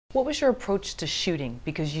What was your approach to shooting?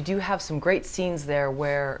 Because you do have some great scenes there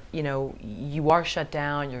where, you know, you are shut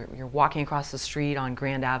down, you're walking across the street on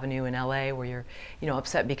Grand Avenue in LA where you're, you know,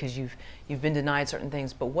 upset because you've been denied certain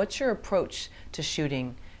things. But what's your approach to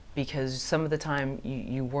shooting? Because some of the time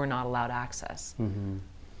you were not allowed access. Mm-hmm.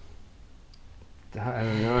 I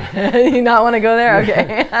don't know. You not want to go there?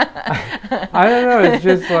 Okay. I don't know. It's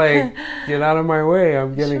just like, get out of my way.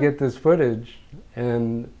 I'm going to get this footage.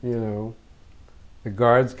 And, you know, the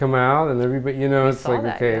guards come out and everybody, you know, it's like,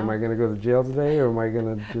 okay, am I going to go to jail today or am I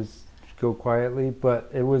going to just go quietly?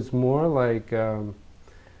 But it was more like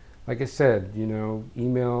I said, you know,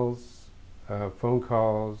 emails, phone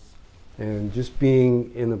calls, and just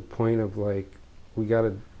being in a point of like, we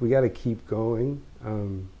gotta keep going.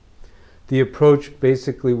 The approach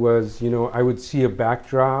basically was, you know, I would see a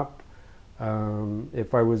backdrop.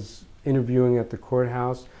 If I was interviewing at the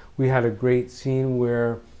courthouse, we had a great scene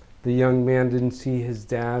where the young man didn't see his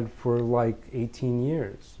dad for like 18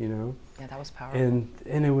 years, you know? Yeah, that was powerful.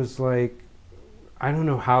 And it was like, I don't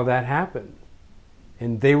know how that happened.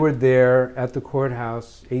 And they were there at the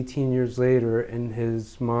courthouse 18 years later, and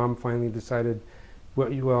his mom finally decided, well,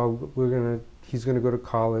 he's gonna go to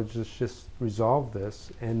college, let's just resolve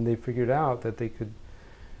this. And they figured out that they could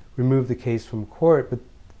remove the case from court, but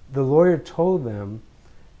the lawyer told them,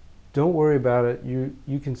 don't worry about it,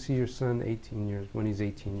 you can see your son when he's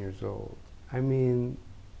 18 years old. I mean,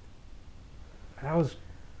 that was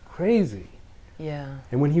crazy. Yeah.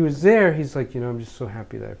 And when he was there, he's like, you know, I'm just so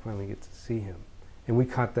happy that I finally get to see him. And we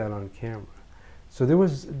caught that on camera. So there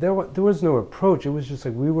was no approach. It was just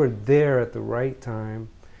like we were there at the right time,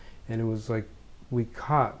 and it was like we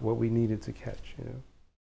caught what we needed to catch, you know.